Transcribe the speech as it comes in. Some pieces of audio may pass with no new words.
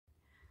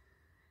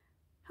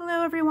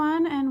Hello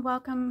everyone, and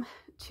welcome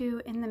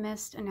to In the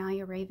Mist,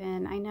 Analia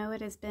Raven. I know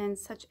it has been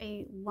such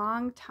a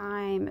long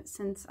time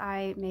since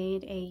I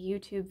made a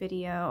YouTube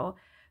video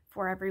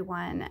for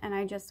everyone, and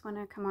I just want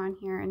to come on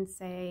here and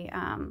say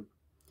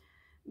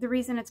the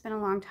reason it's been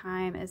a long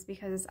time is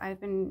because I've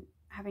been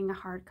having a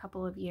hard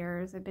couple of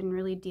years. I've been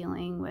really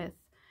dealing with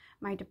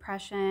my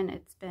depression.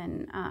 It's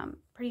been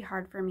pretty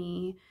hard for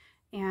me,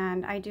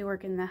 and I do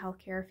work in the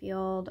healthcare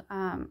field.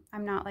 I'm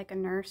not like a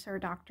nurse or a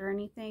doctor or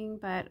anything,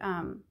 but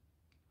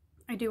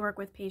I do work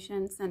with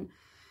patients, and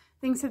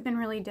things have been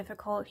really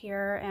difficult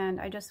here,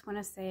 and I just want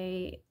to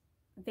say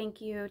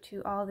thank you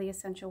to all the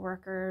essential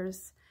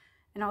workers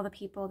and all the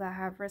people that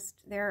have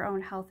risked their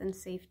own health and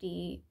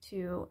safety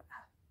to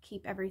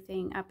keep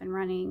everything up and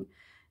running.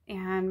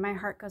 And my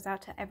heart goes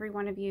out to every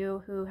one of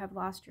you who have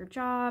lost your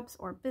jobs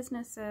or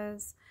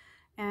businesses,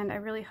 and I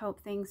really hope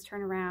things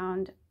turn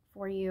around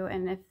for you.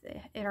 And if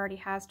it already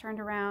has turned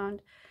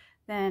around,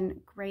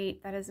 then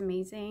great, that is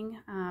amazing.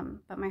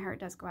 But my heart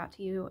does go out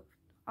to you,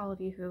 all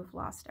of you who've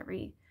lost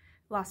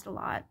a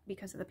lot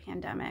because of the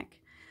pandemic.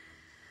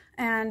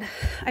 And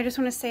I just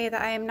want to say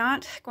that I am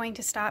not going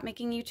to stop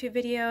making YouTube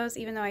videos,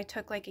 even though I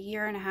took like a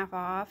year and a half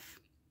off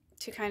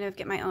to kind of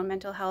get my own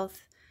mental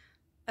health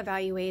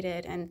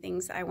evaluated and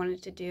things that I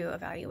wanted to do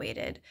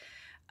evaluated.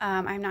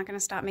 I'm not going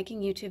to stop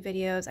making YouTube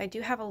videos. I do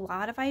have a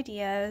lot of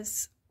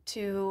ideas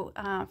to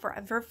for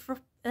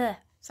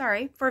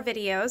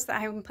videos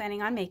that I'm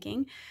planning on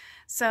making.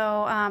 So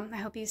I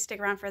hope you stick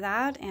around for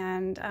that.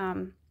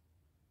 And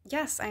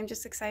yes, I'm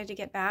just excited to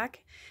get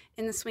back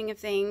in the swing of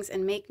things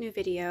and make new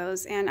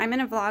videos. And I'm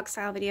in a vlog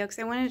style video because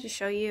I wanted to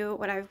show you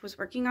what I was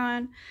working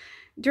on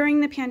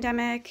during the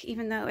pandemic,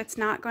 even though it's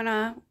not going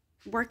to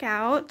work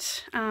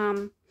out.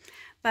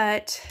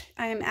 But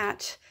I'm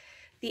at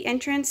the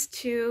entrance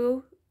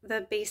to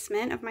the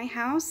basement of my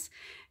house,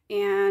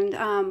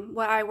 and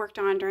what I worked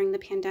on during the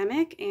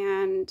pandemic,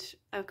 and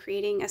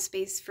creating a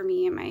space for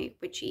me and my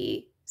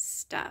witchy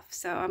stuff.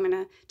 So I'm going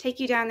to take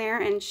you down there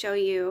and show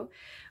you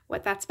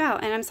what that's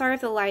about. And I'm sorry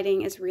if the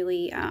lighting is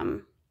really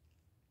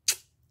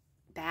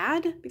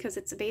bad, because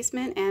it's a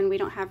basement and we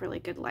don't have really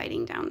good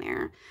lighting down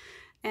there.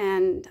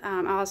 And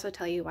I'll also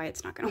tell you why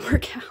it's not going to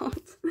work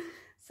out.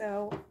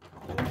 So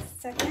in a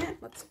second,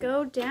 let's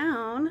go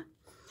down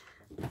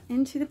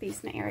into the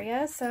basement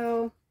area.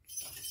 So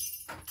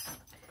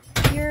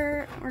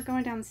here we're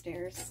going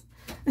downstairs.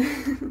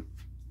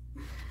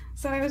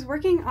 So I was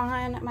working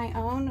on my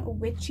own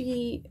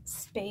witchy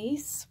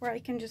space where I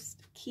can just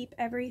keep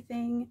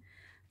everything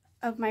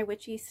of my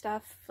witchy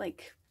stuff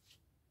like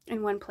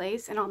in one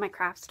place, and all my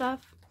craft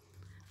stuff.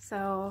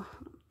 So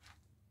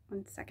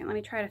one second, let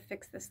me try to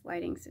fix this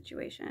lighting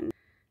situation.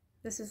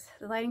 The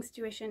lighting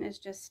situation is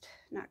just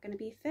not going to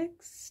be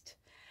fixed.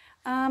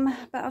 But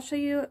I'll show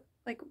you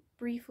like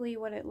briefly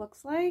what it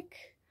looks like.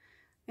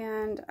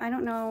 And I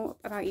don't know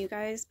about you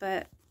guys,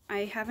 but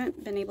I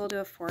haven't been able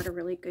to afford a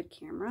really good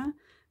camera.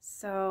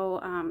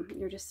 So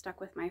you're just stuck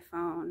with my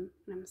phone,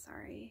 and I'm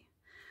sorry.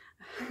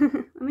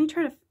 Let me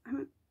try to,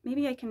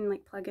 maybe I can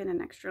like plug in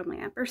an extra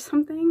lamp or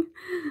something.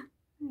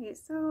 Okay,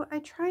 so I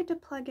tried to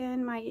plug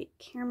in my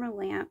camera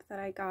lamp that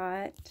I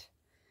got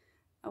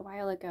a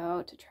while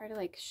ago to try to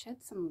like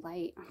shed some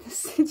light on the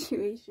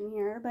situation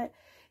here, but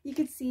you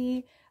could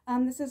see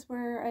this is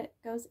where it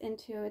goes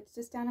into. It's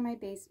just down in my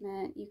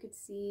basement. You could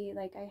see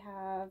like I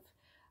have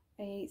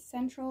a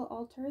central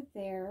altar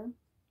there,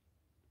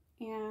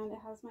 and it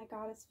has my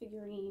goddess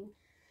figurine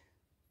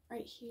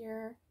right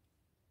here.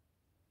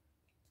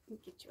 Let me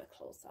get you a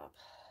close-up.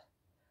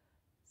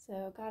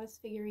 So goddess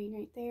figurine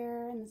right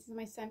there, and this is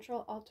my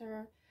central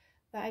altar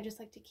that I just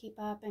like to keep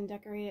up and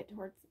decorate it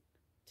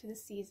to the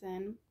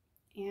season.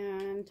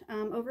 And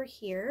over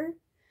here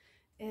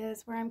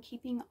is where I'm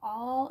keeping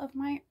all of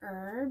my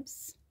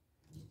herbs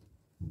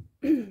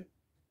and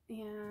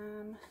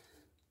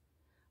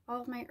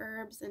all of my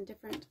herbs and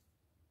different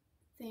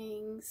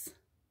things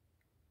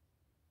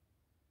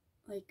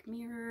like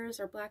mirrors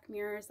or black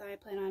mirrors that I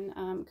plan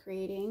on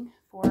creating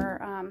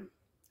for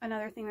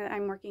another thing that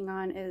I'm working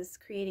on is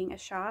creating a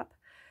shop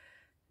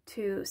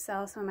to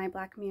sell some of my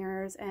black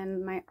mirrors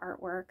and my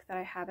artwork that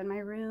I have in my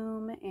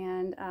room,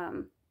 and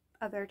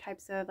other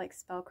types of like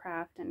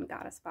spellcraft and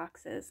goddess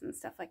boxes and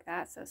stuff like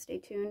that. So stay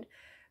tuned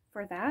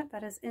for that.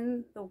 That is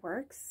in the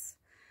works.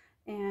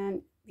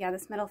 And yeah,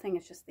 this metal thing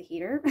is just the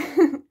heater.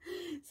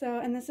 So,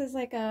 and this is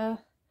like a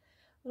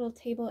little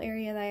table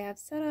area that I have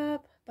set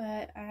up,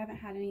 but I haven't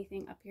had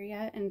anything up here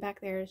yet. And back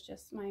there is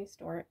just my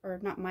storage, or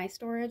not my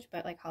storage,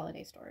 but like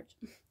holiday storage.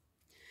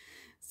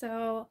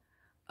 So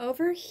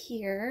over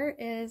here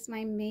is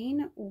my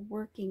main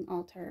working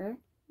altar.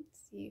 Let's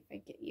see if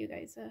I get you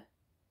guys a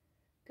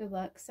good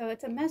look. So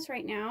it's a mess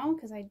right now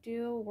because I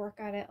do work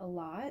at it a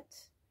lot.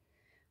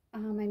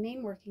 My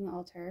main working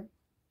altar,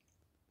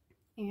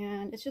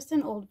 and it's just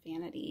an old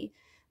vanity.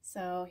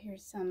 So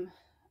here's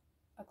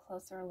a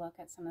closer look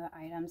at some of the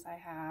items I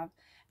have.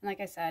 And like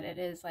I said, it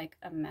is like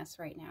a mess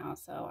right now,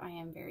 so I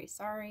am very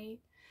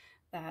sorry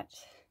that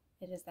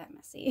it is that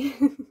messy.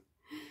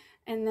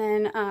 And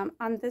then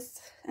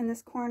in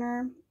this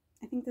corner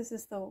I think this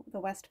is the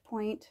west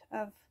point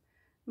of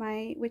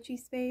my witchy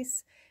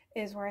space,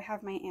 is where I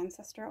have my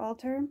ancestor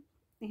altar.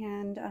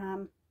 And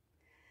I'll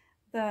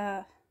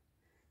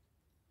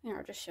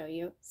just show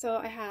you. So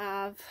I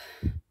have,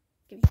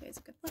 give you guys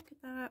a good look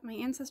at that, my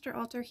ancestor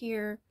altar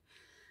here,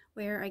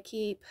 where I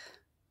keep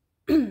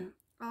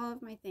all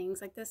of my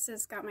things. Like this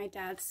has got my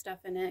dad's stuff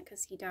in it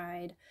because he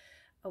died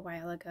a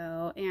while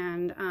ago,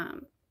 and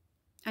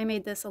I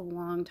made this a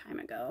long time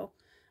ago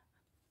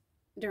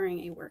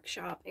during a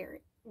workshop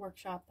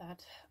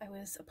that I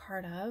was a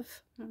part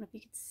of. I don't know if you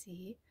can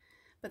see,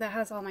 but that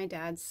has all my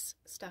dad's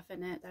stuff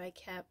in it that I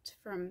kept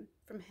from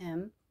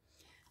him.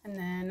 And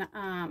then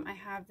I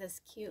have this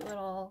cute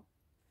little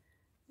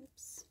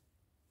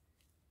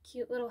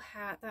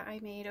hat that I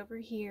made over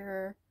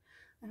here.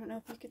 I don't know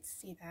if you could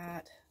see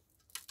that,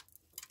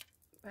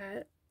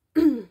 but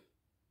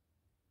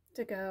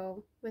to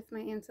go with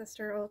my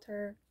ancestor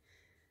altar.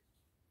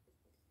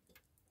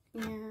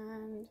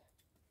 And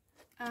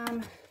so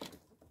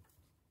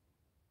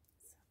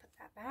put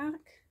that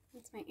back.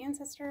 That's my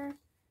ancestor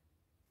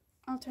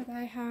altar that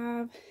I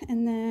have.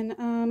 And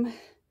then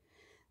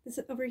this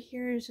over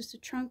here is just a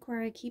trunk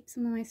where I keep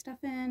some of my stuff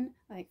in,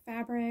 like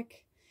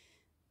fabric.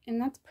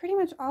 And that's pretty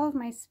much all of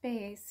my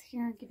space.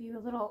 Here, I'll give you a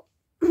little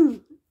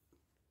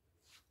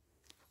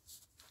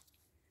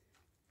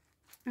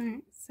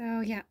Alright,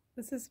 so yeah,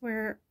 this is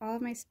where all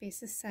of my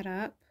space is set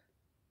up.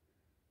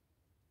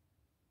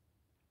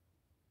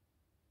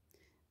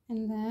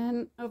 And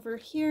then over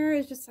here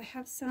is just, I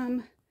have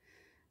some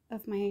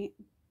of my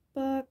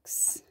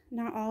books,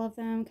 not all of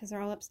them because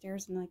they're all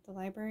upstairs in like the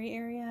library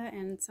area,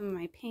 and some of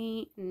my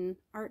paint and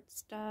art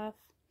stuff.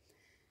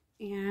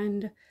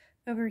 And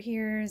over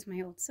here is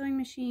my old sewing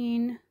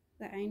machine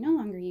that I no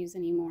longer use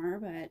anymore,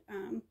 but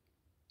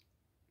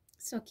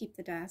still keep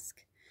the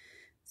desk.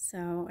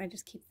 So I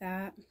just keep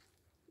that.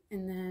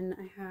 And then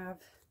I have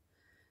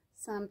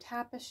some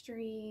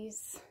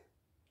tapestries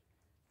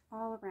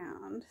all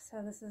around.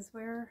 So this is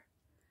where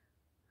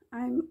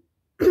I'm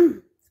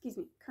excuse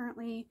me,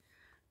 currently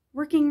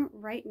working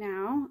right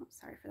now.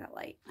 Sorry for that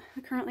light.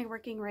 I'm currently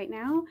working right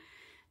now,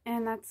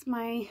 and that's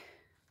my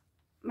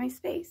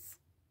space.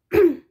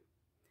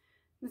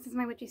 This is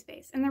my witchy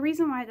space. And the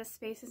reason why this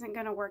space isn't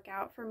going to work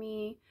out for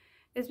me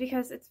is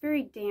because it's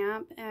very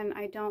damp and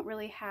I don't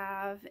really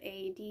have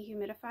a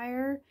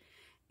dehumidifier.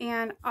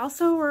 And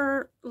also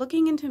we're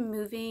looking into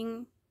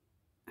moving,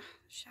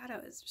 shadow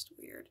is just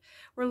weird.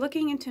 We're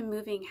looking into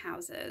moving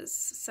houses.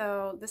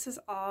 So this is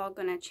all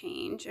going to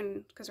change,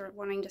 and because we're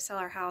wanting to sell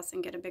our house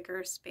and get a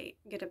bigger space,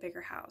 get a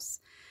bigger house.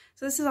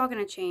 So this is all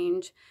going to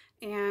change,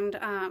 and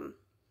I'm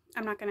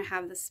not going to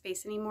have this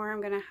space anymore.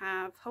 I'm going to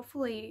have,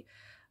 hopefully,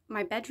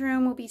 my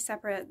bedroom will be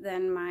separate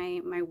than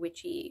my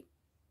witchy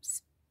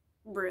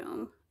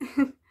room.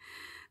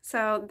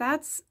 So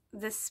that's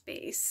this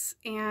space,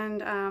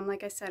 and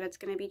like I said, it's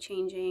going to be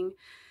changing,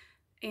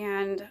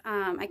 and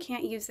I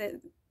can't use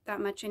it that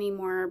much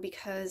anymore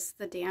because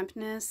the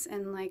dampness,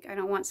 and like I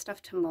don't want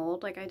stuff to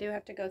mold. Like I do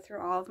have to go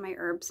through all of my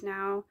herbs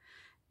now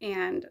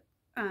and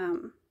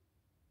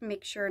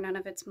make sure none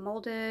of it's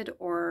molded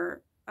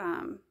or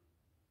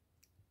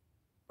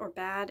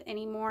bad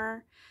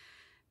anymore,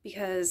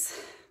 because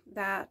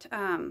that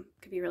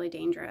could be really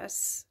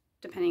dangerous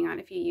depending on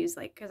if you use,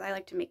 like, because I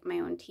like to make my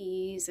own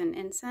teas and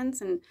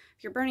incense, and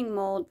if you're burning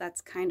mold,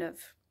 that's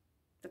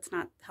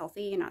not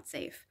healthy and not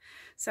safe.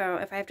 So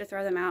if I have to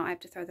throw them out, I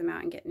have to throw them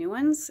out and get new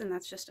ones, and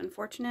that's just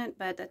unfortunate,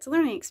 but that's a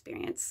learning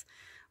experience.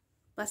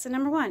 Lesson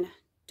number 1,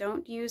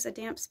 don't use a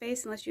damp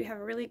space unless you have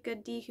a really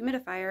good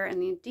dehumidifier,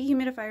 and the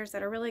dehumidifiers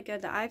that are really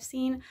good that I've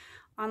seen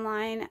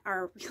online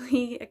are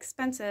really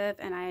expensive,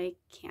 and I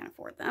can't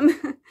afford them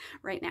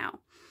right now.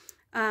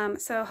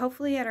 So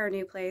hopefully at our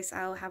new place,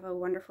 I'll have a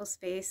wonderful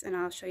space, and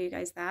I'll show you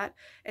guys that.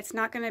 It's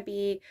not going to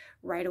be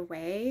right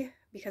away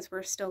because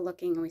we're still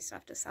looking and we still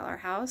have to sell our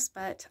house,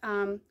 but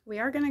we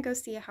are going to go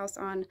see a house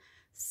on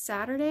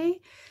Saturday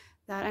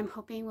that I'm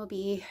hoping will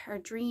be our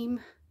dream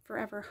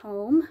forever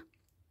home.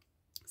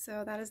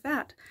 So that is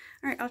that.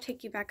 All right, I'll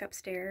take you back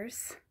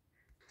upstairs.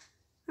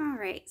 All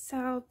right,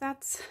 so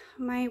that's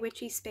my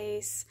witchy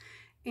space.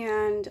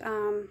 And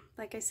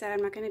like I said,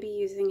 I'm not going to be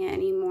using it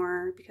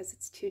anymore because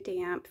it's too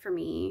damp for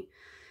me.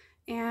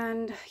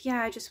 And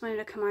yeah, I just wanted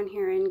to come on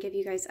here and give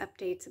you guys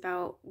updates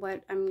about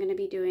what I'm going to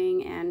be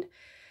doing and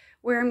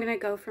where I'm going to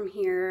go from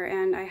here.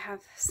 And I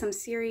have some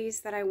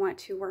series that I want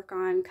to work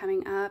on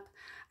coming up.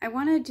 I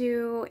want to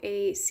do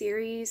a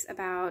series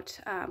about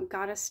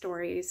goddess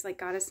stories, like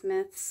goddess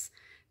myths,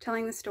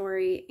 telling the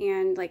story,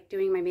 and like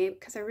doing my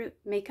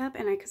makeup,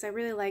 and because I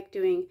really like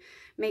doing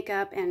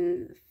makeup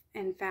and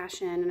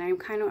fashion, and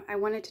I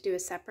wanted to do a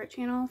separate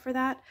channel for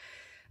that,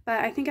 but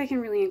I think I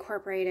can really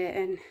incorporate it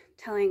in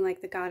telling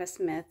like the goddess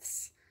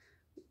myths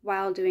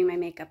while doing my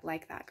makeup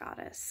like that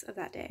goddess of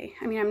that day.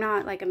 I mean, I'm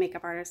not like a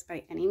makeup artist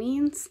by any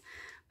means,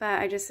 but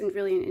I just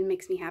really, it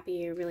makes me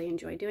happy. I really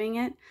enjoy doing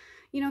it.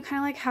 You know,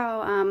 kind of like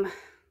how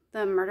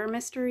the murder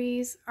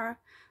mysteries are,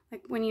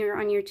 like when you're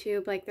on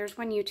YouTube, like there's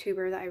one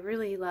YouTuber that I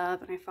really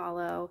love and I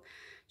follow.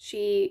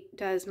 She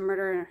does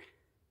murder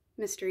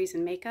Mysteries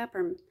and Makeup,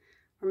 or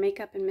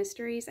Makeup and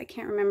Mysteries. I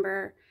can't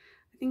remember.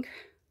 I think,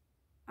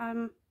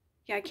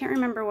 yeah, I can't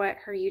remember what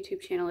her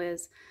YouTube channel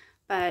is,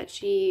 but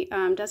she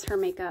does her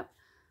makeup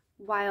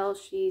while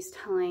she's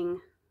telling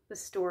the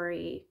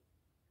story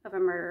of the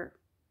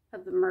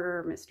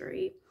murder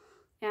mystery.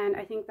 And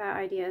I think that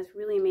idea is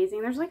really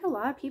amazing. There's like a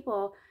lot of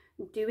people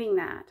doing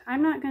that.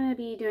 I'm not going to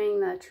be doing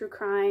the true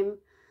crime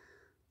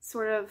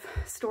sort of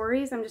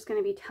stories. I'm just going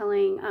to be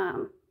telling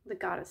the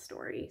goddess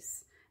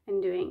stories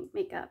and doing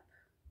makeup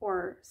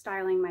or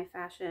styling my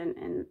fashion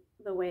in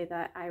the way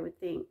that I would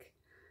think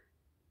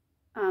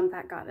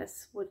that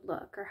goddess would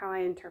look, or how I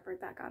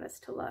interpret that goddess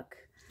to look.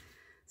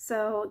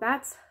 So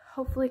that's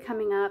hopefully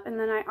coming up. And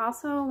then I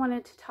also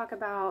wanted to talk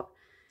about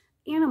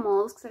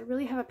animals, because I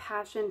really have a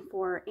passion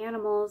for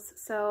animals.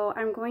 So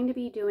I'm going to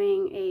be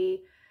doing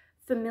a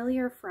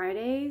Familiar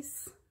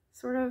Fridays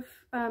sort of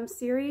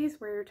series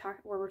where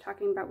we're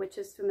talking about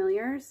witches'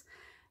 familiars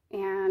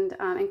and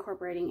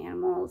incorporating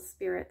animals,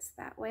 spirits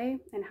that way,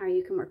 and how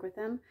you can work with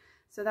them.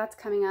 So that's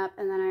coming up.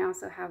 And then I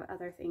also have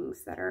other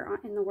things that are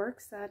in the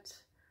works that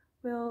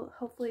will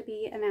hopefully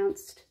be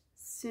announced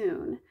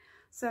soon.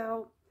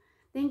 So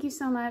thank you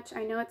so much.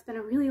 I know it's been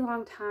a really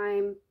long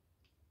time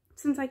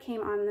since I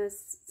came on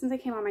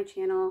my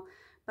channel,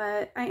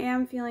 but I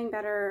am feeling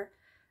better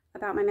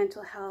about my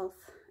mental health,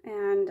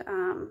 and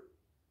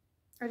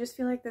I just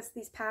feel like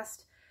these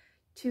past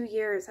 2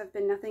 years have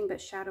been nothing but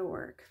shadow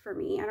work for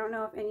me. I don't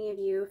know if any of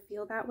you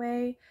feel that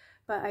way,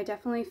 but I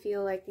definitely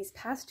feel like these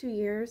past 2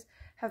 years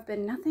have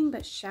been nothing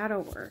but shadow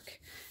work.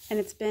 And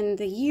it's been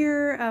the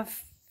year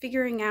of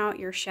figuring out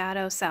your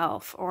shadow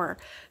self, or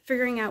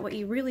figuring out what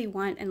you really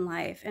want in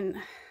life. And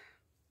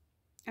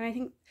I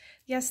think,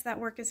 yes, that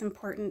work is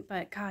important,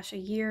 but gosh,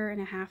 1.5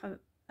 years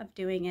of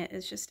doing it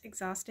is just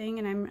exhausting.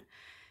 And I'm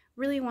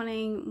really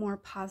wanting more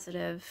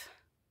positive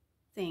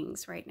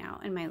things right now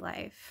in my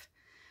life.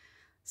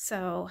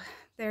 So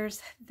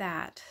there's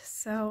that.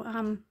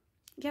 So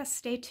yes,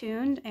 stay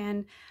tuned.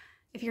 And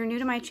if you're new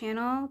to my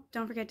channel,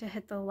 don't forget to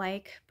hit the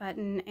like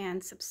button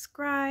and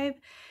subscribe,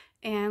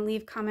 and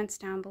leave comments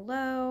down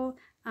below.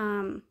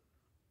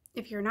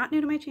 If you're not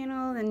new to my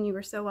channel, then you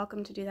are so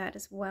welcome to do that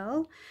as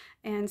well.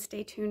 And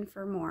stay tuned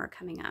for more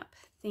coming up.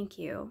 Thank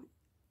you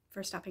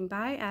for stopping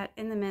by at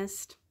In the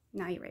Mist.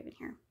 Now You Raven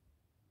here.